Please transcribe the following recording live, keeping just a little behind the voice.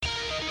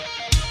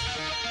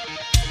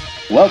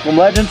Welcome,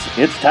 legends.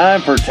 It's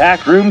time for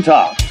Tack Room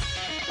Talk.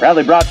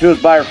 Proudly brought to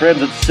us by our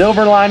friends at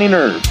Silver Lining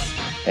Herbs.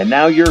 And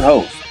now your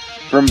host,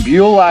 from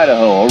Buell,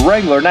 Idaho, a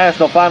Wrangler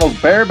National Finals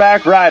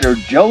bareback rider,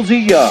 Josie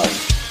Young.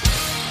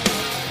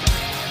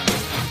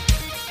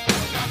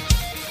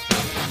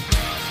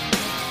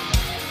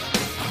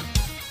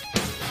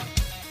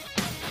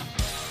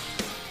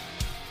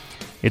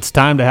 It's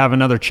time to have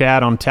another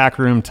chat on Tack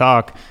Room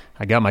Talk.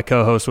 I got my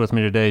co-host with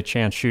me today,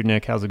 Chance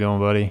Shutnick. How's it going,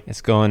 buddy?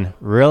 It's going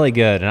really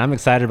good, and I'm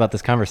excited about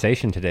this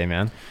conversation today,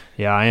 man.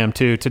 Yeah, I am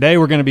too. Today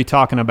we're going to be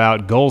talking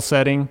about goal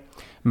setting,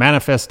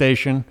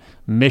 manifestation,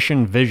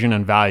 mission, vision,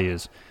 and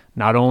values,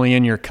 not only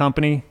in your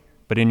company,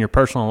 but in your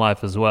personal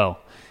life as well.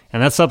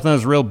 And that's something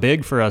that's real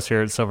big for us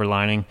here at Silver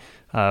Lining.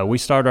 We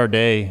start our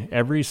day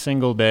every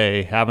single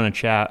day having a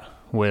chat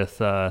with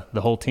the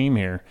whole team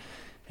here.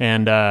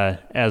 And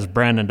as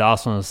Brandon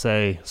Dawson would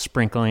say,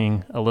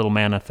 sprinkling a little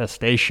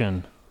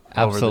manifestation.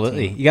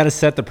 Absolutely. You got to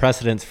set the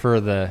precedence for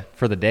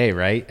the day,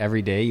 right?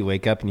 Every day you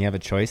wake up and you have a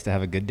choice to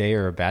have a good day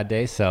or a bad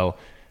day. So,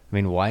 I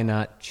mean, why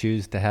not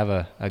choose to have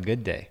a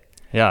good day?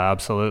 Yeah,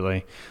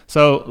 absolutely.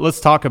 So let's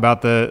talk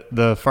about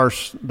the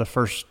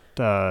first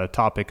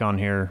topic on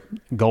here,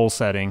 goal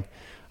setting.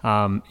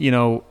 I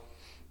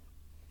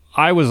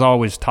was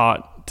always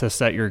taught to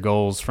set your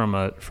goals from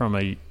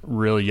a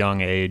real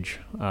young age.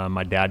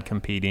 My dad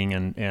competing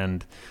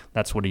and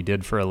that's what he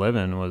did for a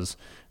living was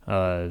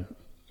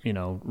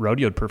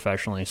rodeoed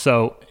professionally.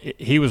 So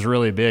he was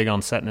really big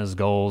on setting his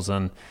goals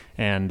and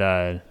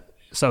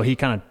so he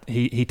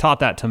taught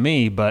that to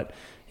me, but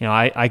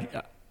I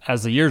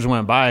as the years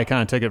went by, I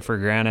kind of took it for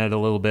granted a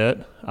little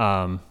bit.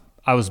 I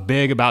was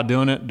big about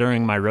doing it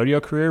during my rodeo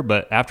career,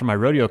 but after my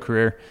rodeo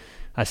career,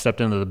 I stepped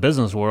into the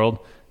business world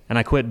and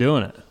I quit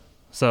doing it.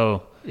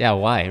 So yeah,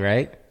 why,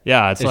 right?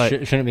 Yeah, it's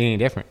shouldn't be any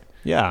different.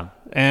 Yeah,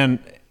 and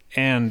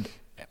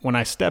when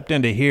I stepped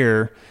into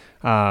here,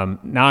 now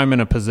I'm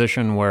in a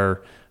position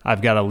where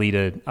I've got to lead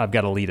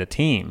a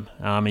team.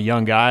 I'm a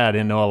young guy. I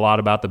didn't know a lot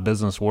about the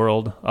business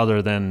world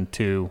other than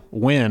to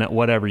win at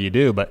whatever you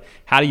do. But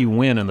how do you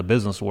win in the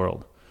business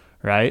world,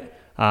 right?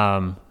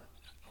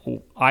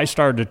 I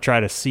started to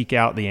try to seek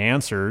out the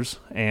answers,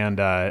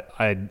 and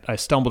I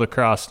stumbled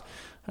across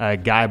a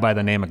guy by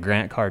the name of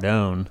Grant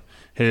Cardone,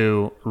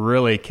 who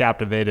really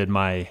captivated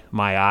my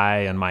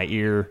eye and my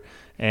ear.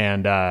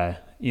 And,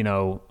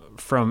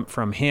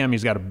 from him,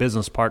 he's got a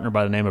business partner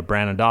by the name of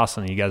Brandon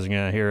Dawson. You guys are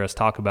going to hear us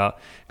talk about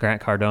Grant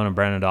Cardone and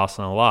Brandon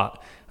Dawson a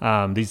lot.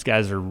 These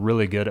guys are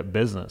really good at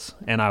business,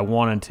 and I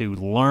wanted to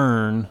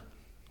learn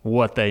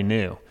what they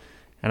knew.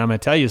 And I'm going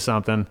to tell you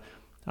something,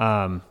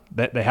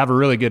 that they have a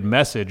really good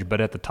message, but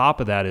at the top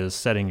of that is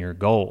setting your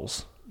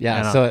goals.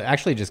 Yeah, so it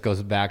actually just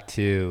goes back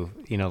to,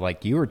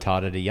 like you were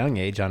taught at a young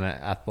age on an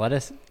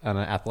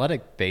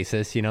athletic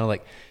basis,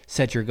 like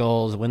set your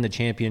goals, win the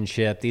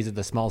championship. These are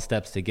the small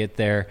steps to get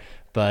there.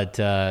 But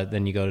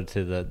then you go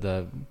to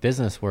the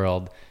business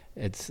world,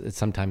 it's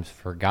sometimes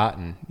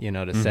forgotten,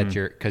 to set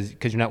your, because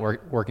you're not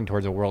working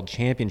towards a world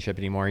championship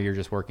anymore. You're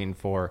just working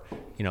for,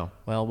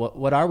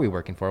 what are we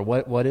working for?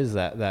 What is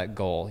that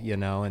goal,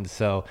 And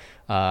so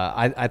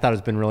I thought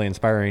it's been really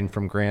inspiring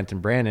from Grant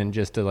and Brandon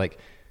just to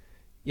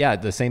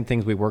the same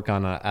things we work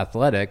on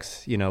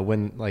athletics,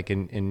 when like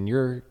in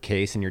your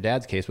case, in your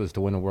dad's case, was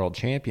to win a world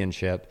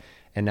championship.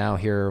 And now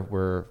here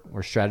we're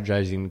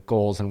strategizing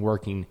goals and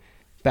working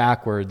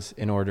backwards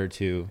in order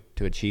to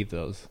achieve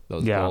those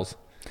goals.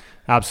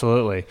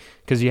 Absolutely.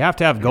 Because you have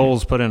to have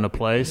goals put into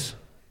place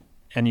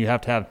and you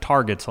have to have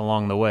targets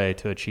along the way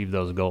to achieve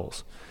those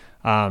goals.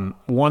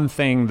 One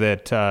thing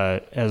that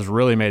has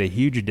really made a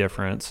huge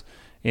difference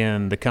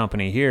in the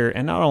company here,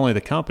 and not only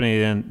the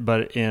company,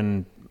 but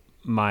in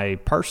my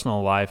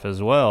personal life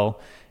as well,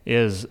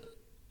 is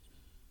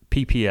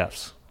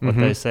PPFs. What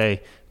they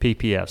say,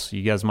 PPFs.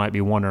 You guys might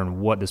be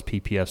wondering, what does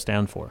PPF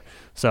stand for?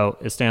 So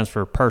it stands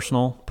for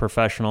personal,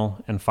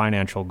 professional, and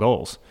financial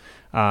goals.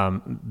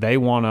 They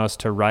want us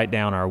to write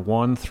down our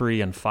 1,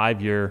 3, and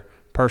 5-year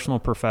personal,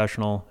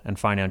 professional, and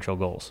financial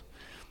goals.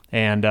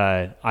 And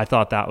I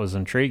thought that was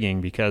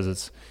intriguing because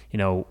it's,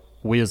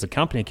 we as a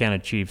company can't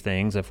achieve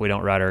things if we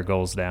don't write our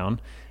goals down.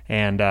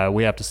 And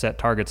we have to set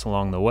targets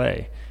along the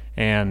way.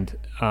 And,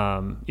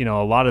 a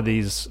lot of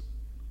these,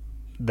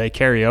 they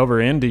carry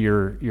over into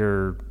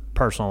your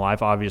personal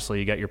life. Obviously,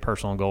 you got your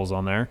personal goals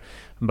on there.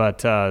 But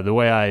the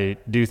way I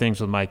do things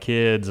with my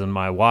kids and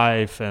my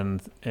wife,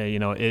 and,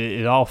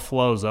 it all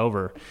flows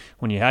over.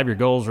 When you have your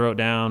goals wrote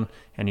down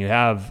and you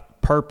have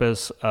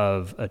purpose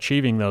of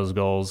achieving those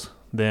goals,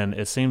 then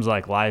it seems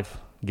like life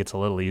gets a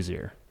little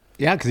easier.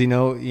 Yeah, because you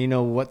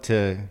know what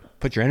to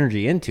put your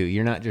energy into.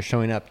 You're not just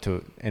showing up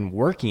to and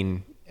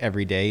working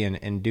every day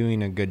and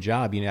doing a good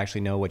job. You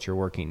actually know what you're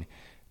working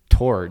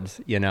towards,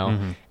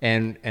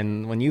 and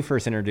when you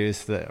first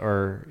introduced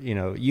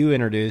you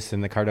introduced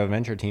and the Cardone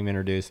Venture team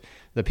introduced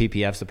the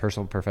PPFs, the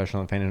personal, professional,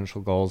 and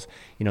financial goals,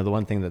 the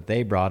one thing that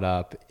they brought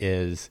up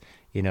is,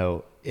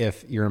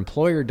 if your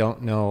employer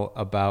don't know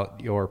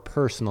about your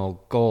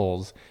personal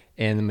goals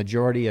and the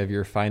majority of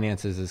your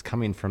finances is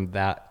coming from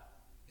that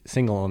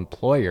single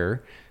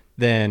employer,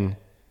 then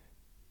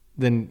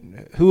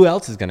then who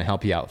else is going to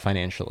help you out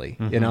financially?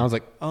 And I was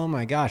like, oh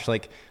my gosh,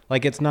 like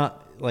it's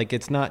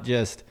not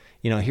just,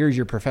 here's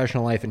your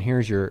professional life and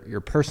here's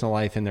your personal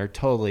life, and they're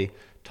totally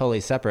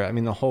separate. I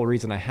mean, the whole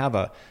reason I have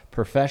a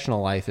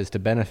professional life is to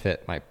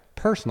benefit my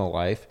personal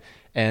life.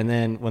 And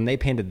then when they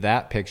painted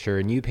that picture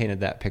and you painted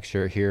that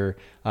picture here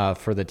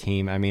for the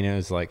team, I mean, it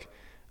was like,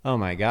 oh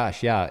my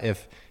gosh, yeah.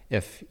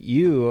 If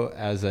you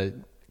as a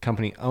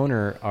company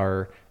owner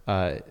are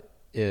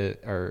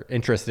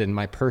interested in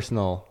my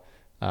personal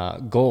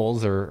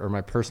goals or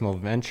my personal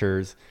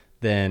ventures,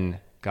 then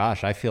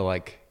gosh, I feel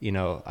like,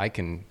 I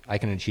can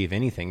achieve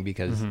anything,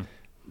 because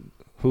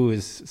who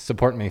is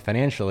supporting me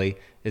financially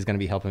is going to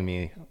be helping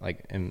me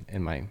like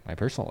in my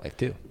personal life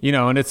too.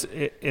 And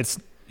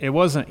it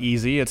wasn't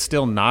easy. It's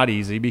still not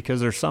easy, because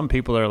there's some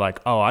people that are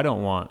like, oh, I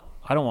don't want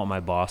my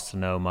boss to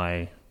know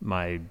my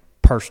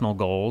personal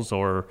goals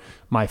or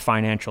my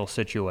financial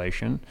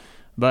situation.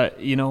 But,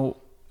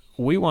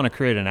 we want to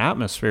create an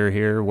atmosphere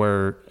here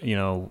where,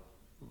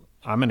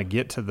 I'm going to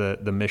get to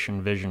the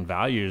mission, vision,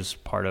 values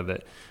part of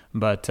it.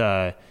 But,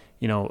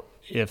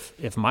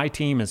 if my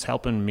team is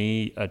helping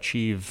me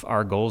achieve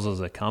our goals as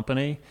a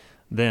company,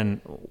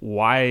 then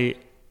why,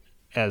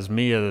 as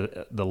me,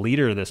 the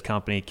leader of this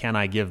company, can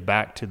I give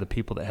back to the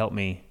people that help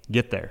me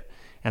get there?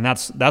 And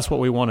that's what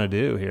we want to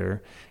do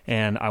here.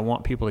 And I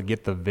want people to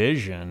get the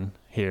vision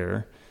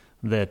here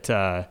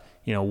that,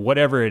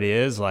 whatever it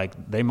is,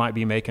 like they might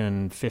be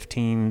making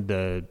 $15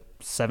 to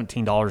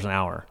 $17 an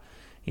hour.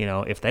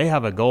 If they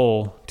have a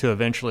goal to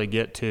eventually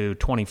get to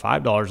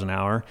 $25 an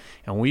hour,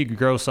 and we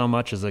grow so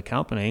much as a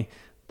company,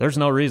 there's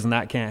no reason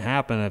that can't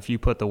happen if you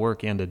put the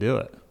work in to do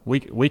it.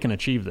 We can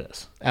achieve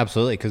this.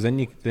 Absolutely, because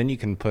then you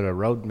can put a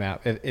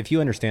roadmap. If you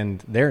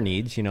understand their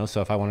needs,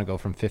 so if I want to go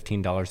from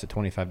 $15 to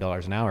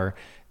 $25 an hour,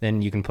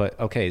 then you can put,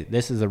 okay,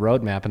 this is the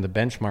roadmap and the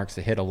benchmarks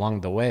to hit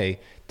along the way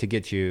to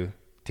get you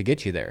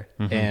there.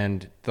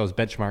 And those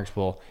benchmarks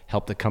will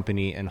help the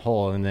company in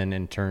whole, and then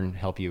in turn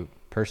help you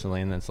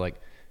personally. And then it's like,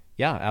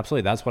 yeah,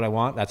 absolutely, that's what I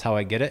want. That's how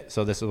I get it.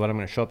 So this is what I'm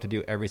going to show up to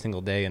do every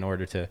single day in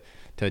order to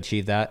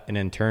achieve that. And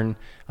in turn,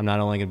 I'm not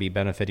only going to be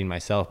benefiting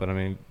myself, but I'm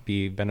going to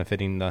be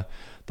benefiting the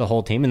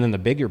whole team. And then the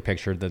bigger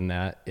picture than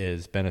that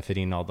is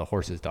benefiting all the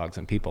horses, dogs,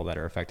 and people that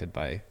are affected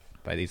by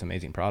these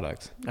amazing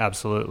products.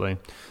 Absolutely.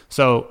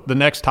 So the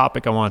next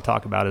topic I want to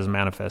talk about is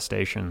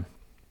manifestation.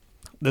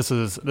 This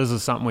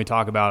is something we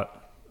talk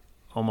about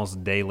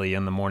almost daily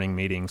in the morning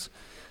meetings,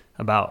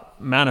 about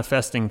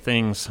manifesting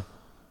things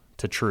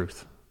to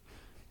truth.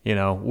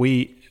 I've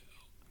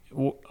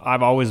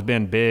always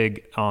been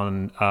big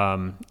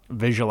on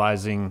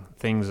visualizing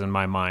things in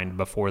my mind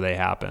before they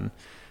happen.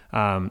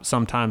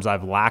 Sometimes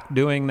I've lacked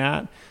doing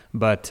that,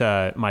 but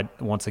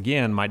once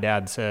again, my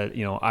dad said,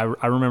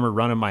 I remember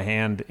running my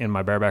hand in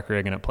my bareback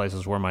rigging at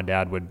places where my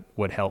dad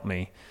would help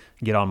me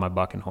get on my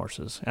bucking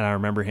horses. And I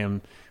remember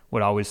him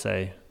would always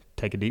say,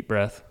 take a deep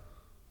breath,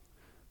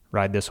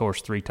 ride this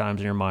horse 3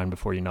 times in your mind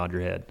before you nod your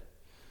head.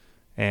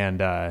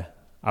 And I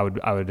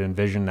would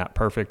envision that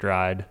perfect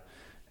ride,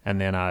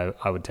 and then I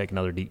would take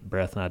another deep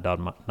breath and I'd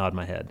nod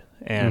my head.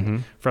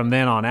 And from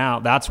then on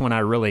out, that's when I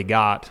really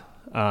got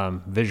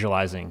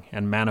visualizing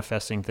and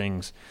manifesting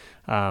things.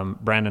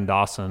 Brandon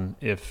Dawson,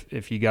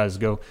 if you guys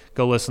go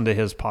listen to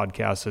his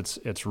podcast,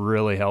 it's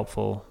really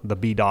helpful. The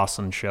B.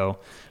 Dawson Show,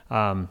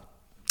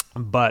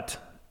 but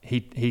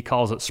he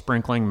calls it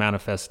sprinkling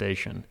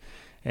manifestation.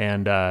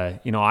 And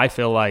I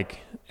feel like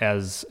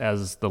as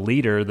the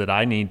leader that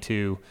I need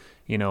to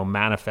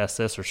manifest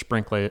this or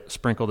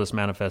sprinkle this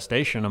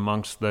manifestation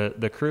amongst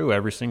the crew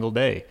every single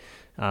day.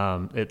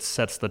 It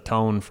sets the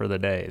tone for the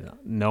day,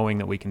 knowing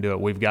that we can do it.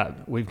 We've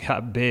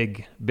got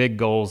big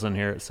goals in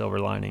here at Silver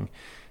Lining.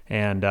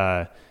 And,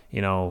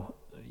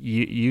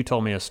 you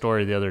told me a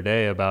story the other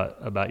day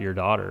about your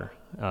daughter,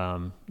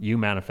 you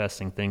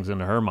manifesting things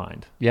into her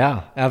mind.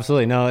 Yeah,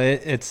 absolutely. No,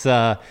 it's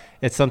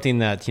something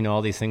that,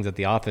 all these things at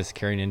the office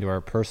carrying into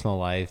our personal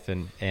life.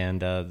 And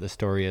the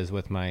story is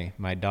with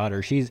my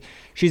daughter. She's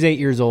 8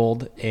 years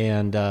old,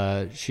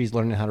 and she's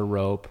learning how to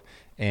rope.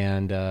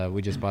 And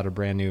we just bought a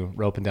brand new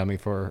rope and dummy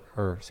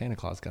or Santa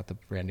Claus got the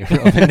brand new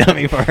rope and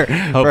dummy for her.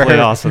 Hopefully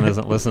Austin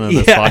isn't listening to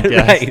this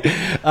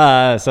podcast.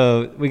 Right.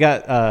 So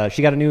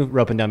she got a new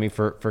rope and dummy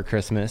for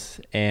Christmas.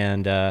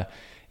 And,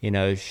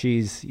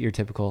 she's your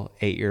typical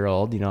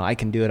 8-year-old. I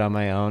can do it on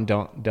my own.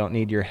 Don't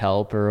need your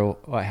help or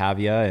what have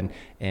you.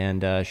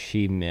 And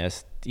she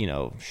missed,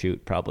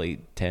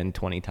 probably 10,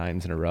 20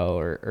 times in a row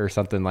or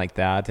something like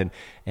that.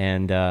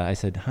 And I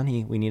said,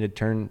 honey, we need to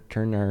turn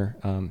our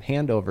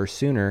hand over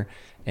sooner,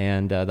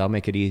 and that'll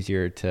make it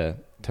easier to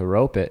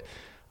rope it.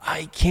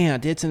 I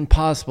can't. It's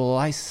impossible.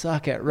 I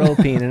suck at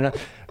roping, and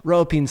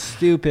roping's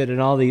stupid, and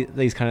all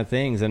these kind of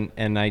things.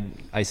 And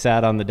I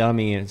sat on the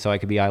dummy, and so I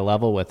could be eye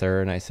level with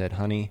her. And I said,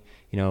 honey,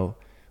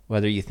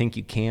 whether you think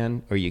you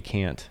can or you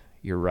can't,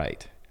 you're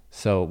right.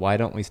 So why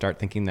don't we start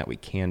thinking that we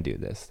can do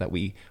this, that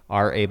we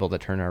are able to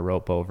turn our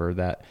rope over,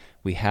 that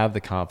we have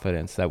the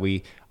confidence, that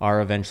we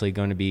are eventually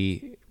going to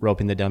be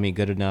roping the dummy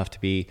good enough to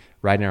be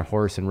riding our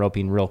horse and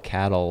roping real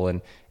cattle.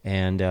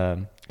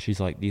 And she's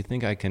like, do you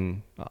think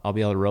I'll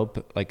be able to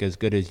rope like as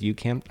good as you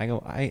can? I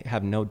go, I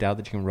have no doubt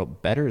that you can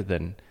rope better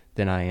than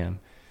I am.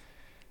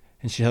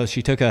 And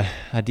she took a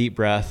deep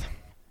breath,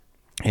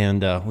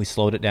 and we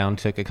slowed it down,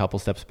 took a couple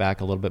steps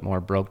back a little bit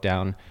more, broke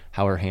down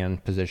how her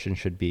hand position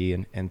should be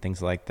and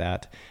things like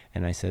that.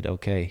 And I said,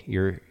 okay,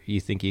 you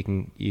think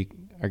you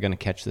are going to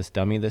catch this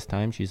dummy this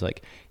time? She's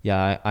like,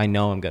 yeah, I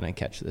know I'm going to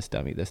catch this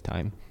dummy this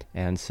time.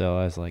 And so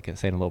I was like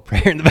saying a little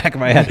prayer in the back of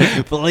my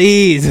head,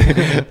 please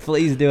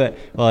do it.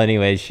 Well,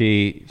 anyway,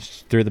 she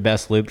threw the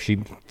best loop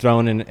she'd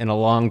thrown in a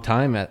long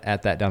time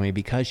at that dummy,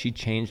 because she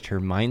changed her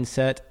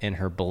mindset and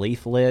her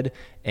belief lid.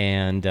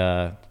 And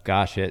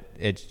gosh,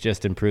 it's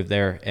just improved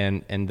there.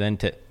 And then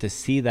to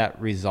see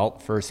that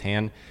result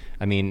firsthand,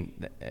 I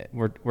mean,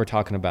 we're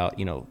talking about,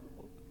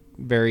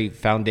 very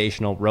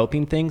foundational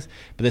roping things,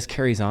 but this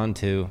carries on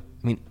to,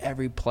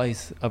 every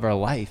place of our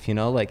life,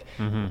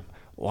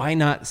 why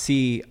not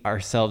see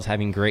ourselves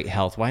having great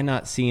health? Why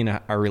not seeing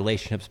our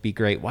relationships be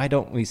great? Why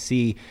don't we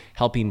see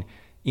helping,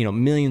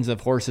 millions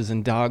of horses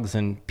and dogs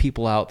and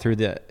people out through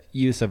the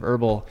use of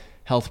herbal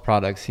health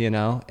products,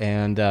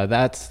 And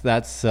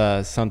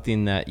that's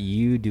something that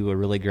you do a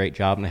really great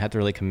job, and I have to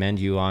really commend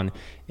you on,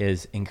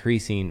 is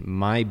increasing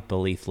my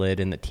belief lid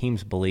and the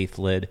team's belief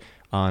lid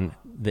on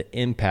the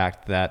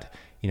impact that,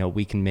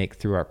 we can make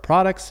through our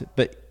products,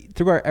 but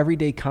through our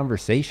everyday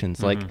conversations.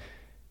 Mm-hmm. Like,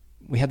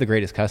 we have the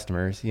greatest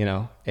customers,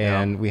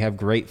 and we have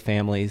great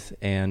families,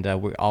 and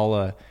we're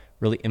all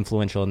really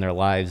influential in their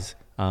lives.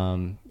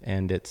 And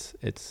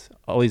it's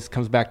always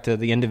comes back to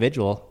the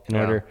individual in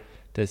order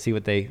to see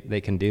what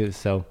they can do.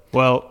 So,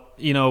 well,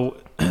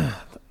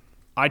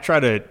 I try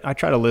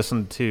to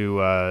listen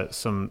to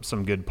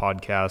some good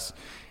podcasts,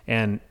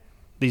 and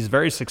these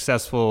very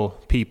successful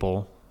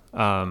people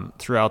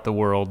throughout the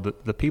world,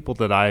 the people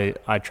that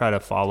I try to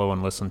follow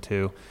and listen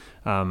to,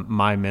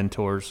 my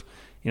mentors,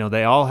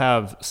 they all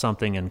have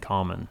something in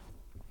common.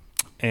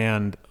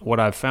 And what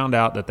I've found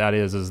out that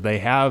is they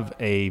have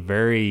a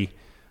very,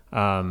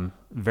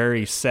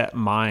 very set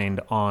mind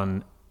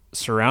on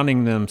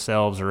surrounding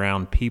themselves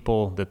around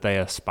people that they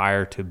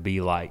aspire to be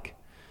like.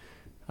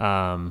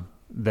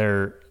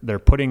 They're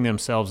putting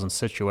themselves in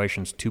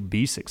situations to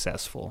be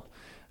successful.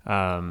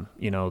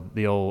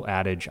 The old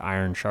adage,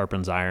 iron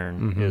sharpens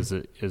iron,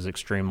 mm-hmm. is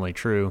extremely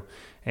true.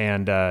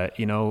 And,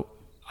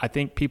 I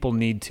think people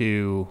need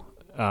to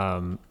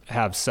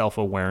have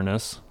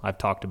self-awareness. I've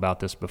talked about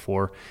this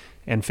before,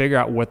 and figure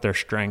out what their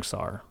strengths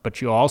are.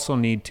 But you also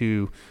need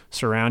to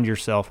surround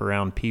yourself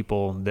around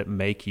people that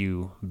make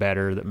you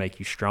better, that make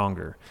you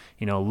stronger.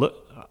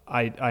 Look,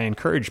 I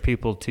encourage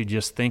people to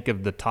just think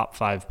of the top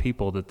 5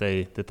 people that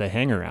they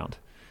hang around.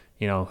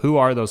 Who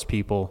are those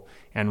people,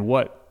 and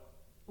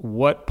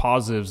what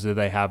positives do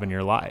they have in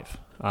your life?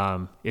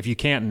 If you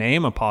can't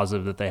name a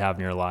positive that they have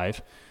in your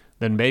life,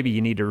 then maybe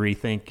you need to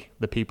rethink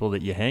the people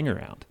that you hang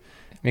around.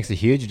 Makes a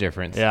huge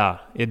difference. Yeah,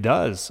 it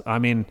does.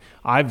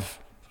 I've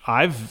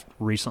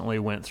recently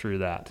went through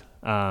that.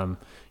 I'm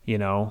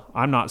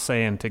not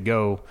saying to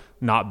go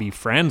not be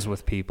friends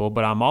with people,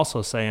 but I'm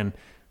also saying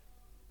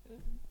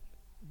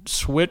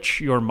switch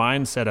your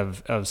mindset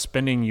of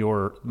spending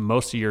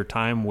most of your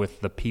time with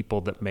the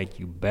people that make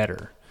you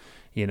better.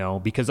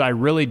 Because I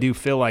really do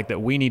feel like that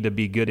we need to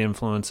be good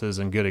influences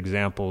and good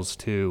examples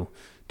to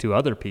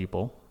other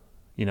people.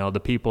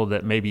 The people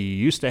that maybe you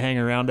used to hang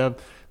around of,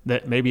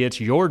 that maybe it's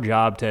your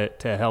job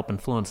to help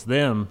influence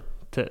them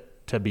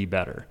to be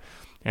better.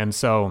 And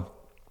so,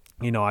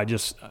 I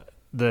just,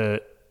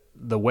 the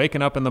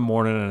waking up in the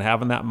morning and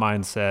having that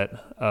mindset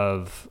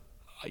of,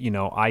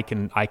 I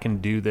can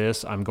do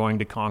this, I'm going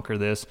to conquer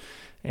this,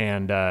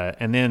 and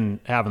then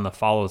having the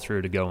follow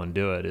through to go and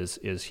do it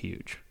is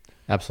huge.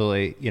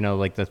 Absolutely.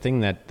 Like the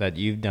thing that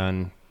you've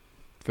done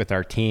with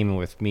our team and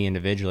with me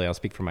individually, I'll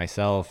speak for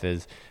myself,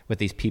 is with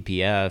these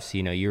PPFs,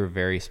 you were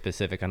very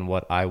specific on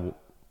what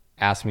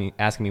asking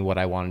me what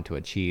I wanted to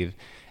achieve.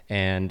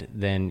 And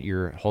then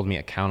you're holding me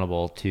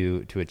accountable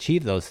to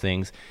achieve those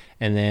things.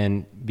 And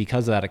then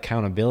because of that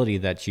accountability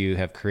that you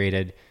have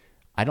created,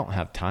 I don't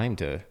have time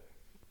to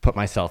put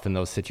myself in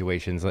those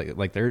situations.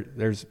 Like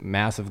there's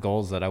massive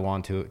goals that I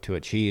want to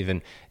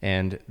achieve,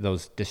 and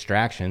those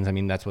distractions,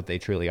 that's what they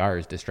truly are,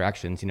 is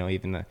distractions.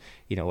 Even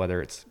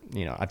whether it's,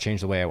 I've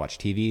changed the way I watch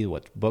TV,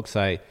 what books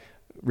I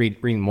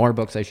reading more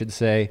books, I should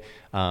say,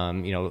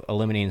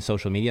 eliminating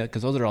social media,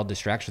 because those are all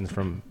distractions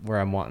from where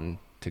I'm wanting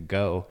to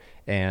go.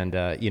 And,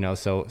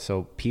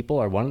 so people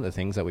are one of the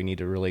things that we need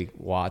to really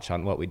watch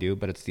on what we do,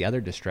 but it's the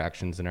other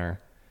distractions in our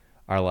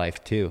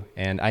life too.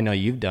 And I know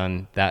you've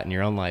done that in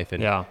your own life,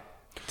 and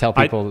tell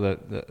people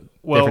the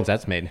difference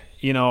that's made.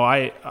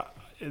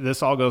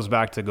 This all goes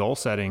back to goal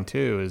setting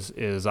too,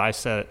 is I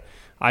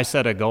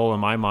set a goal in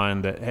my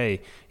mind that,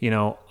 hey,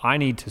 I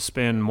need to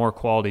spend more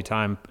quality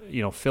time,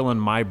 filling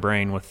my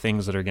brain with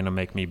things that are going to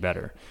make me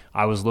better.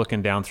 I was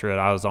looking down through it.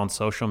 I was on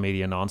social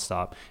media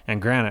nonstop.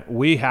 And granted,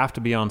 we have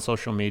to be on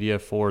social media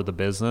for the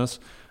business,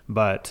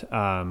 but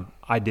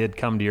I did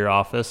come to your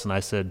office and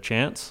I said,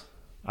 Chance,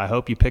 I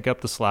hope you pick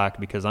up the slack,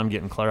 because I'm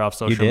getting clear off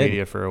social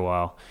media for a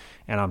while.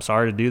 and I'm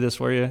sorry to do this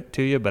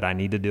to you, but I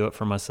need to do it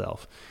for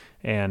myself.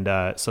 And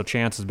so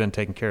Chance has been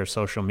taking care of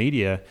social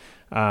media,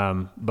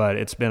 but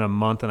it's been a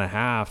month and a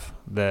half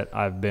that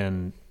I've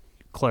been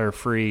Claire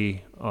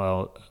free.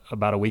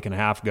 About a week and a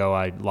half ago,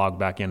 I logged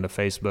back into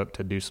Facebook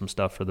to do some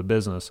stuff for the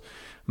business,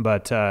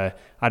 but I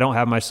don't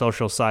have my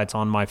social sites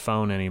on my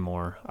phone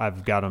anymore.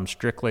 I've got them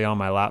strictly on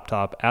my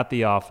laptop at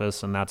the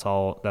office, and that's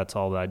all that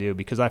I do,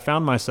 because I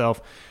found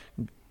myself,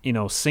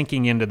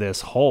 sinking into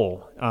this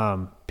hole.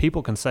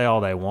 People can say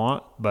all they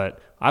want, but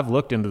I've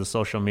looked into the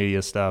social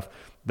media stuff.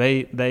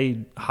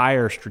 They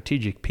hire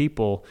strategic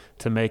people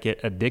to make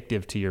it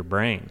addictive to your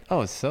brain.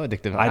 Oh, it's so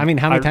addictive. I mean,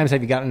 how many times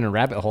have you gotten in a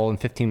rabbit hole and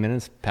 15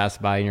 minutes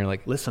passed by and you're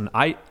like, listen,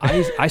 I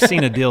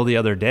seen a deal the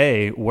other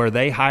day where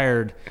they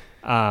hired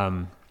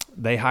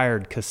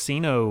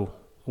casino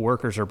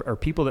workers or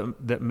people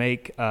that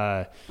make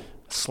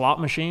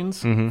slot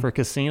machines for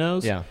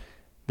casinos. Yeah.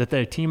 That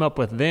they team up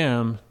with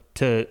them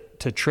to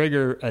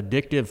trigger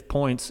addictive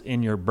points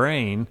in your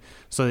brain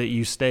so that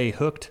you stay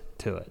hooked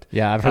to it.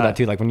 Yeah, I've heard that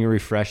too. Like when you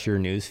refresh your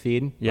news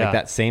feed, yeah. like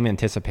that same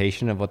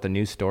anticipation of what the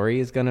news story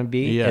is going to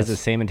be is the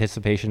same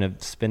anticipation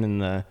of spinning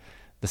the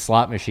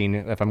slot machine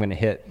if I'm going to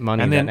hit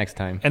money that next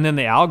time. And then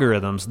the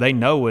algorithms, they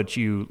know what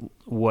you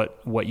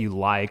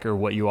like or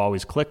what you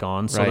always click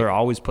on, so they're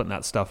always putting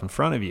that stuff in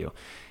front of you.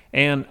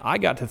 And I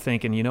got to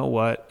thinking, you know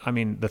what? I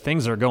mean, the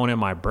things that are going in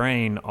my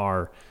brain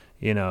are,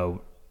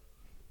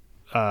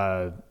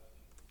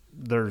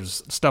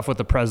 there's stuff with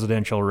the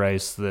presidential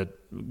race that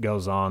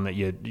goes on that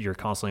you're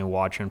constantly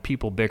watching,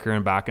 people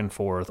bickering back and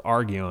forth,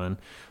 arguing.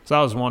 So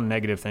that was one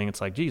negative thing. It's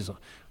like, geez,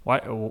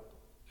 why?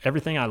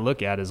 Everything I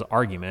look at is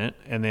argument,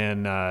 and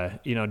then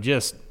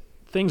just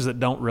things that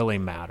don't really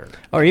matter.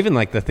 Or even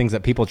like the things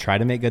that people try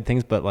to make good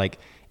things, but like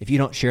if you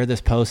don't share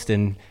this post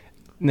in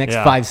next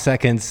 5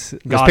 seconds,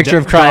 this picture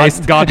of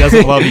Christ, God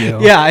doesn't love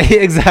you. Yeah,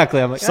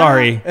 exactly. I'm like,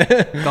 sorry,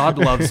 God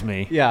loves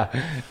me.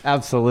 Yeah,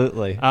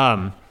 absolutely.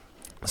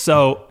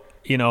 So,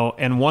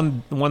 and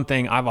one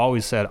thing I've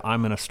always said,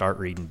 I'm going to start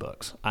reading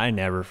books. I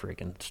never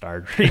freaking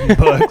started reading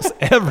books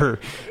ever,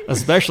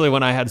 especially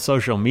when I had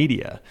social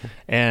media.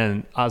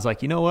 And I was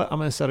like, you know what? I'm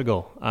going to set a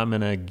goal. I'm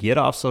going to get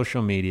off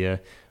social media.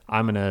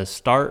 I'm going to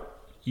start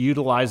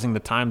utilizing the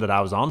time that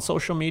I was on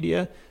social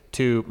media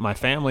to my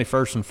family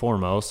first and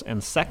foremost.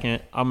 And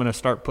second, I'm going to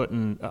start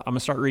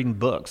reading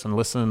books and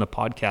listening to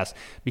podcasts,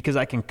 because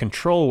I can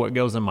control what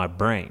goes in my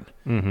brain.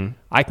 Mm-hmm.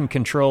 I can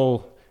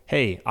control,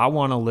 hey, I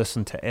want to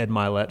listen to Ed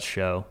Milet's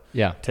show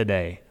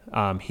today.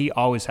 He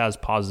always has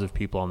positive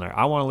people on there.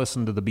 I want to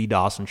listen to the B.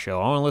 Dawson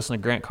show. I want to listen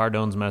to Grant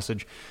Cardone's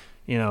message.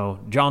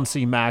 John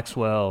C.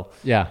 Maxwell,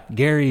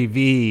 Gary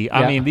Vee.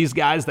 I mean, these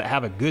guys that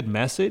have a good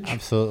message.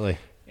 Absolutely.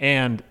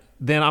 And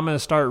then I'm going to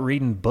start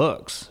reading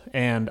books,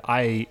 and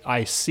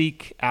I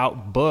seek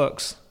out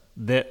books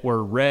that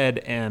were read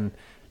and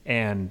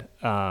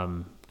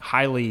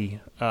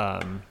highly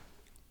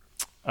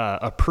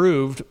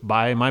approved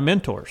by my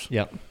mentors.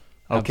 Yep.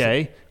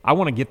 Okay, I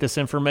want to get this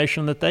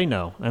information that they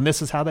know, and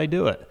this is how they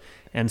do it.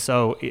 And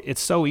so it's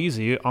so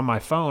easy. On my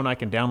phone, I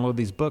can download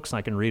these books, and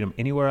I can read them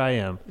anywhere I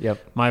am.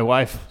 Yep. My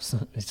wife,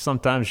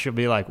 sometimes she'll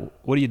be like,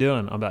 what are you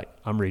doing? I'm like,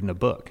 I'm reading a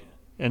book.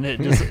 And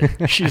it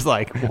just, she's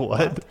like,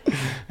 what?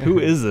 Who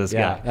is this guy?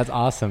 Yeah, that's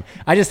awesome.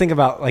 I just think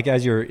about, like,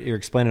 as you're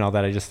explaining all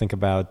that, I just think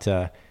about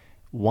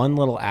one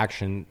little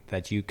action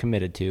that you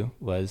committed to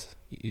was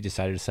you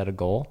decided to set a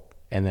goal.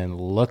 And then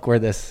look where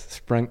this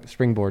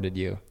springboarded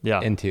you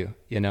into,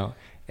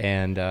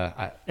 and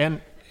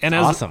as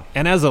awesome.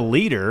 And as a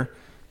leader,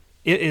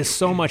 it is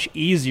so much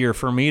easier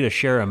for me to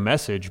share a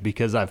message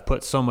because I've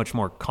put so much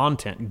more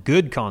content,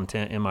 good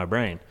content, in my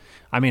brain.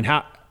 I mean,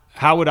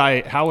 how would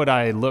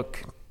I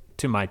look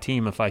to my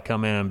team if I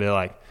come in and be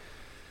like,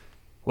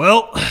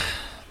 well,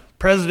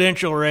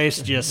 presidential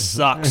race just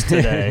sucks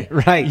today,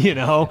 right?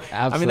 Absolutely.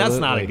 I mean, that's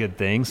not a good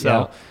thing.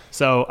 So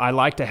I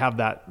like to have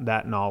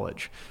that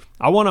knowledge.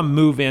 I want to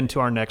move into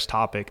our next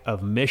topic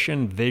of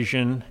mission,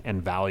 vision,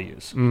 and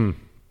values.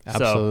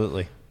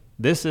 Absolutely. So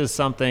this is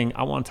something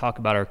I want to talk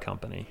about our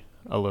company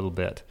a little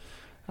bit.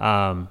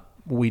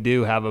 We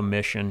do have a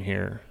mission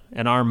here,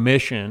 and our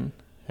mission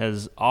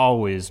has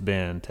always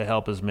been to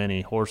help as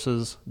many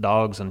horses,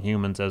 dogs, and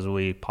humans as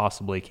we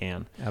possibly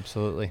can.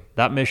 Absolutely.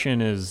 That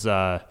mission is,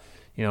 when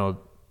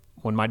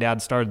my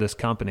dad started this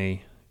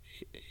company,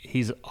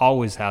 he's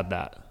always had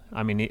that.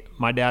 I mean,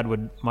 my dad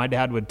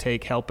would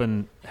take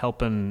helping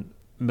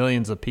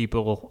millions of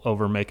people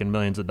over making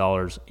millions of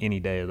dollars any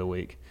day of the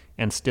week,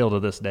 and still to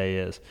this day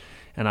is.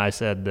 And I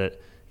said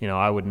that,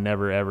 I would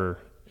never, ever,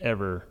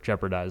 ever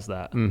jeopardize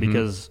that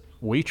because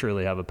we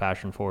truly have a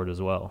passion for it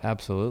as well.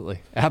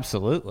 Absolutely.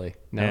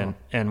 No.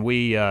 And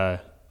we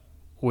have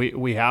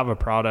a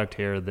product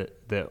here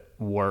that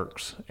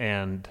works.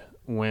 And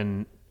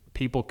when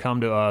people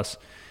come to us,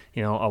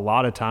 a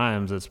lot of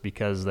times it's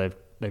because they've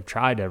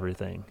tried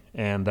everything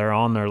and they're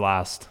on their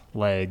last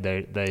leg.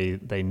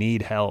 They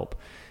need help.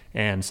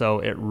 And so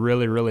it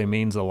really, really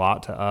means a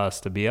lot to us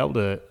to be able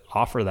to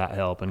offer that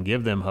help and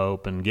give them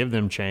hope and give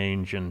them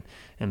change and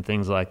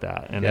things like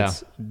that. And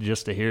it's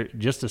just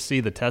to see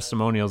the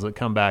testimonials that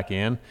come back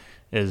in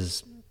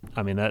is,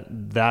 I mean,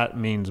 that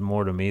means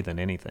more to me than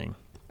anything.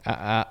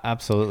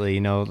 Absolutely.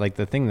 Like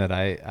the thing that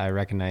I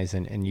recognize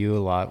in you a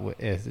lot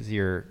is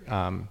your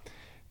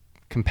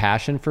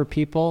compassion for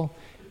people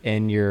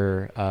and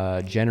your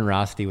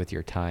generosity with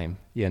your time,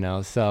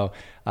 so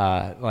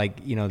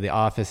the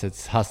office,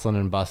 it's hustling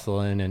and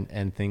bustling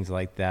and things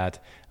like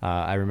that.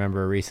 I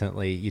remember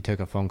recently you took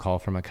a phone call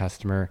from a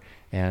customer,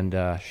 and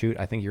I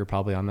think you were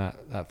probably on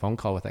that phone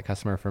call with that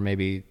customer for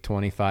maybe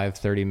 25,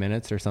 30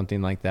 minutes or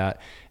something like that.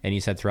 And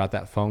you said throughout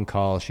that phone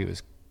call, she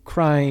was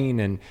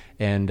crying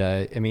and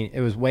I mean,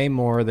 it was way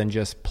more than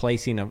just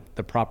placing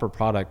the proper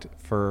product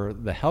for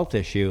the health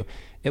issue.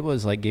 It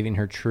was like giving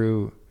her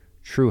true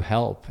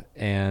help,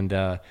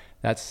 and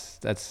that's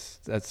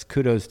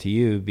kudos to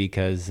you,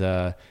 because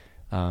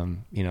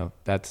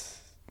that's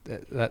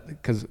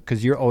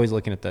because you're always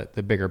looking at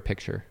the bigger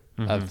picture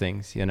of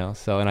things,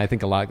 so, and I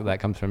think a lot of that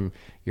comes from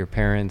your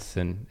parents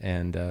and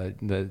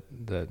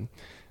the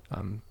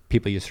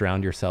people you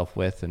surround yourself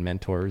with and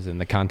mentors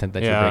and the content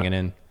that you're bringing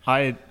in.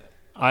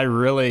 I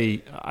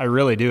really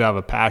do have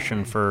a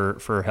passion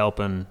for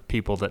helping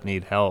people that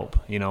need help,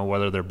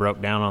 whether they're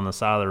broke down on the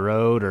side of the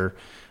road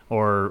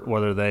or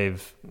whether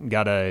they've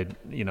got a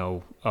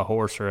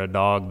horse or a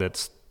dog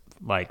that's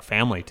like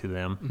family to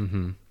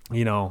them.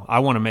 I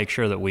want to make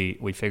sure that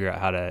we figure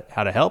out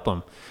how to help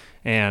them.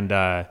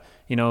 And,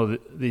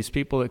 these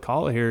people that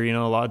call here,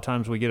 a lot of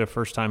times we get a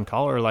first time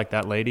caller like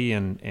that lady,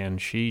 and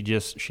she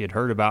had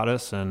heard about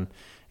us and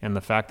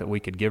the fact that we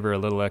could give her a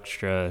little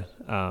extra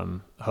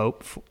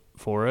hope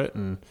for it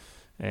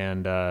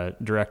and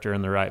direct her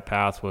in the right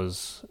path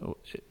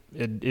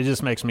it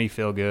just makes me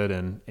feel good,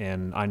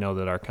 and I know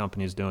that our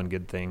company is doing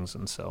good things,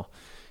 and so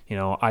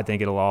I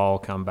think it'll all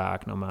come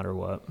back no matter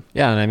what.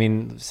 Yeah, and I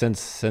mean,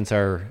 since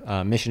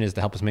our mission is to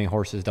help as many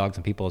horses, dogs,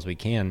 and people as we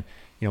can,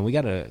 we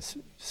got to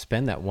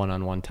spend that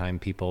one-on-one time,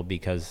 people,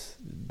 because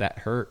that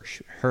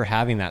her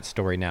having that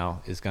story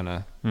now is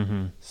gonna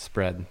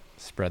spread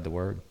the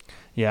word.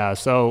 Yeah.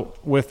 So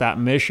with that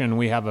mission,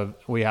 we have a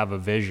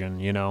vision.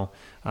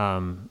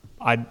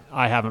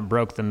 I haven't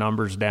broke the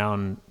numbers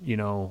down,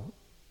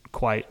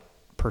 quite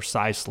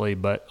precisely,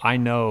 but I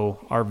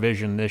know our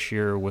vision this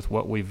year with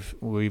what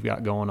we've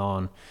got going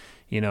on,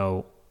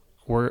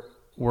 we're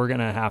going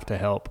to have to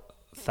help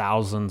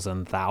thousands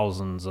and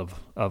thousands of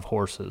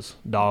horses,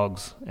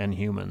 dogs, and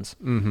humans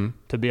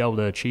to be able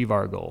to achieve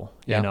our goal.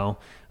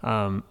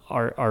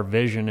 Our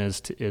vision is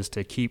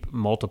to keep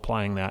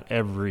multiplying that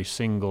every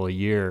single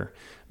year,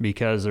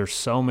 because there's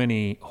so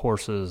many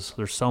horses,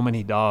 there's so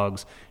many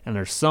dogs, and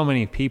there's so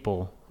many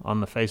people on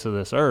the face of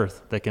this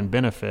earth that can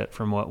benefit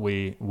from what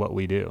we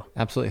do.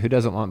 Absolutely. Who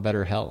doesn't want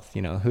better health?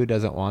 Who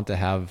doesn't want to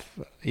have,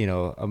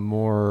 a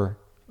more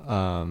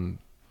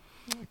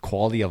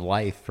quality of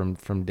life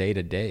from day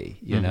to day,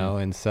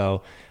 and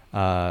so,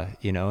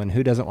 and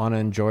who doesn't want to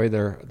enjoy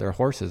their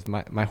horses?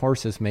 My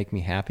horses make me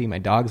happy. My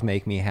dogs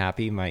make me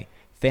happy. My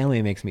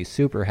family makes me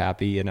super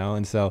happy,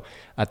 and so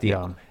at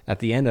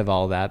the end of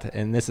all that,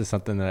 and this is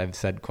something that I've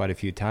said quite a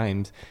few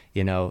times,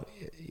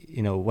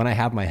 when I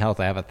have my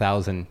health, I have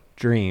 1,000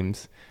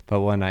 dreams,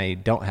 but when I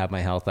don't have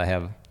my health, I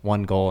have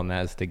one goal, and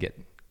that is to get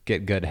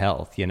good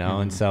health,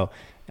 and so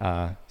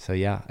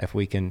if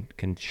we can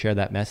share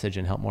that message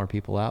and help more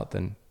people out,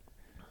 then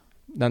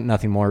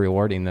nothing more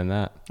rewarding than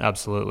that.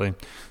 Absolutely.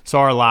 So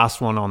our last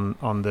one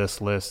on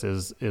this list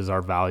is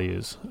our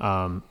values.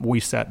 We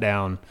sat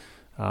down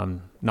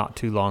not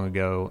too long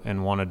ago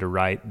and wanted to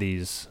write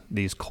these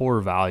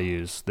core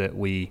values that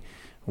we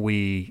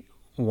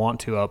want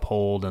to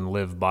uphold and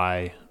live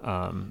by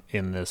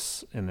in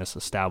this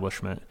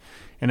establishment.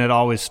 And it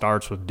always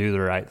starts with do the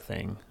right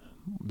thing.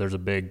 There's a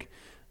big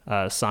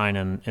sign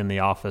in the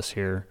office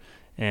here,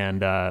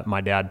 and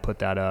my dad put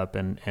that up,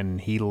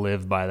 and he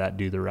lived by that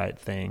do the right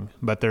thing.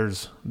 But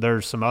there's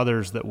some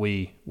others that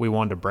we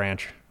wanted to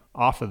branch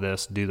off of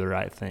this do the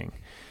right thing.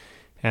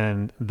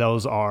 And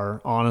those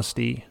are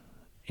honesty,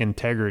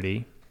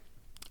 integrity,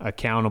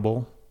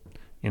 accountable,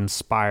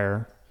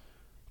 inspire,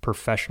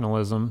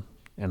 professionalism,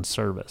 and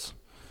service.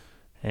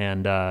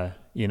 And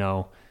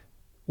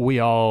we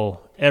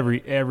all,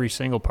 every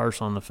single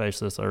person on the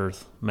face of this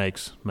earth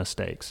makes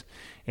mistakes.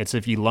 It's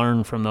if you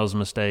learn from those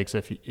mistakes,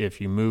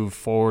 if you move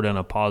forward in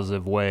a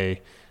positive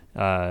way,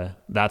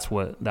 that's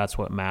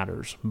what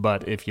matters.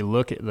 But if you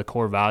look at the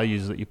core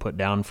values that you put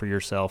down for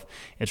yourself,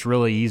 it's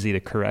really easy to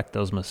correct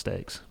those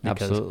mistakes.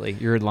 Absolutely.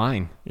 You're in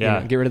line.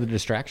 Yeah. Get rid of the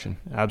distraction.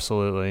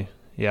 Absolutely.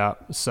 Yeah.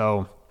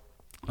 So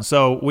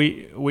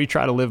we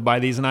try to live by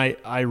these, and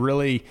I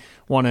really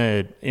want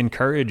to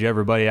encourage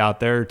everybody out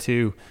there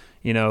to,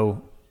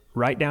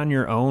 write down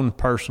your own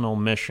personal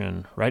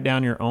mission, write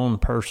down your own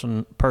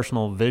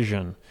personal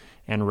vision,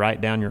 and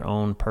write down your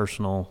own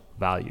personal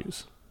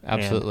values.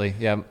 Absolutely.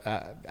 Yeah.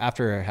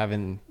 After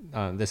having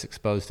this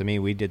exposed to me,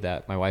 we did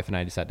that. My wife and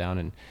I just sat down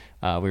and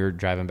we were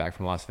driving back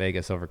from Las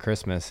Vegas over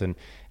Christmas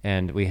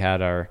and we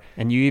had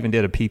And you even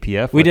did a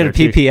PPF. We did a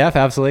PPF,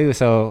 absolutely.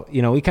 So,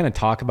 we kind of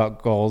talk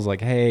about goals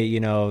like, hey,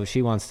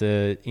 she wants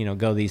to,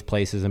 go these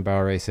places in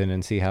barrel racing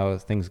and see how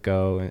things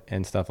go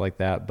and stuff like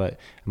that. But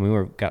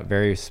we got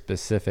very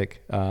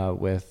specific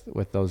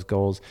with those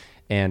goals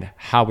and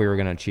how we were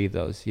going to achieve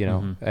those,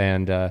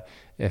 and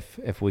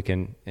if we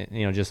can,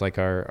 just like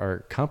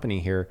our company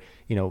here,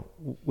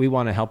 we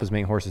want to help as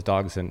many horses,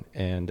 dogs,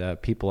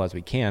 and people as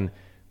we can,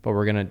 but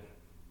we're going to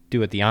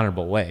do it the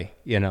honorable way,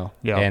 and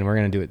we're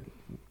going to do it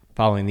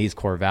following these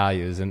core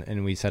values.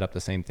 And we set up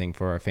the same thing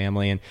for our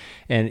family. And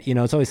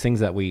it's always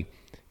things that we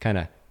kind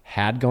of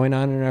had going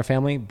on in our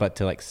family, but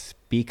to like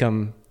speak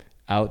them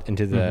out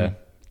into the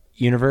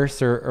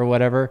universe or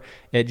whatever,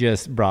 it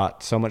just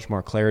brought so much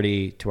more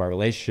clarity to our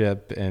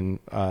relationship and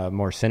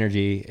more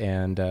synergy.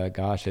 And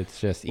gosh,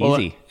 it's just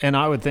easy. And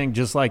I would think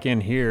just like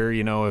in here,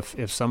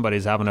 if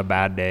somebody's having a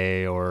bad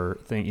day or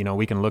think,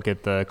 we can look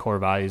at the core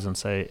values and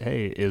say,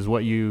 hey,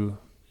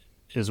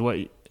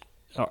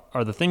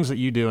 are the things that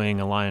you're doing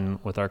align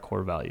with our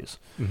core values?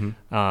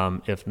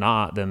 If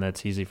not, then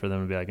that's easy for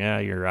them to be like, yeah,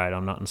 you're right,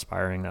 I'm not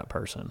inspiring that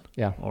person.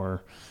 Yeah.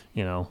 Or,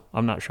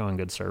 I'm not showing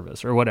good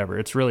service or whatever.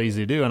 It's really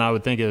easy to do. And I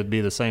would think it would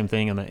be the same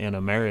thing in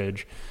a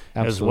marriage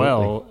as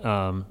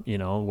well,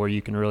 where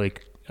you can really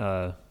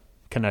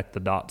connect the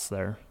dots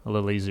there a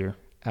little easier.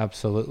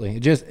 Absolutely.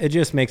 It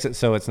just makes it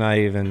so it's not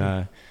even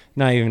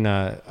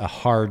a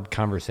hard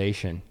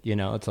conversation.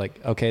 It's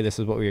like, okay, this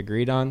is what we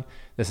agreed on.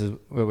 This is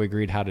what we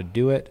agreed how to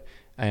do it.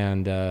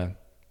 And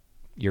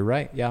you're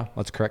right. Yeah,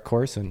 let's correct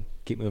course and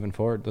keep moving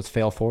forward. Let's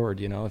fail forward,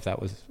 if that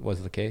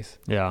was the case.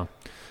 Yeah.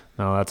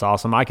 No, that's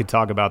awesome. I could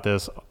talk about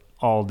this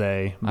all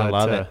day. But, I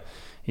love it.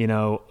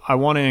 I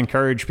want to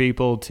encourage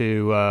people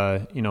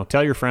to,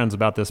 tell your friends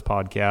about this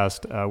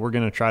podcast. We're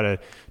going to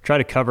try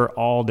to cover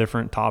all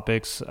different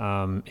topics,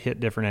 hit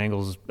different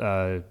angles,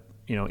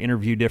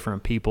 interview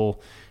different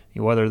people,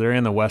 whether they're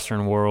in the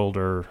Western world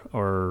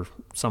or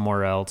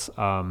somewhere else.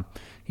 Go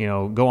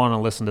on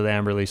and listen to the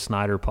Amberly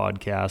Snyder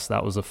podcast.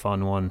 That was a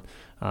fun one.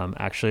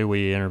 Actually,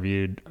 we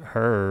interviewed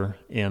her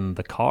in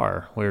the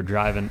car. We were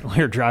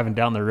driving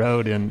down the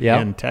road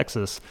in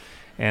Texas.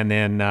 And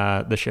then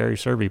the Sherry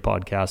Serby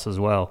podcast as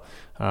well.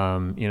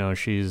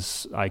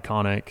 She's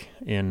iconic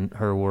in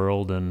her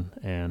world,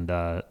 and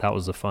that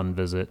was a fun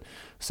visit.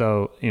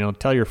 So,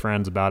 tell your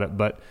friends about it.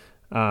 But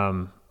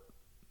the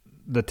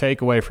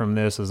takeaway from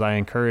this is I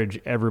encourage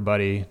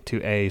everybody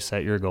to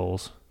set your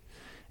goals.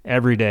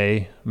 Every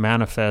day,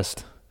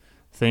 manifest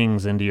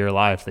things into your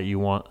life that you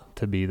want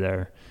to be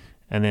there.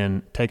 And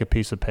then take a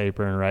piece of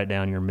paper and write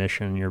down your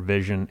mission, your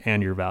vision,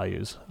 and your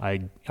values.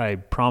 I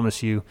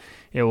promise you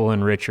it will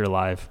enrich your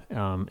life.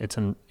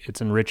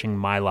 It's enriching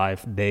my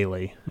life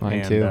daily.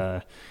 Mine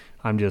too.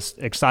 I'm just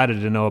excited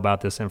to know about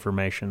this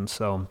information.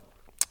 So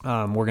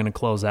we're going to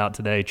close out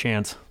today.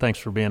 Chance, thanks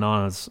for being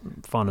on. It's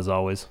fun as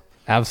always.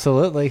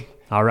 Absolutely.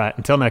 All right.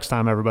 Until next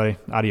time, everybody.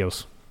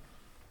 Adios.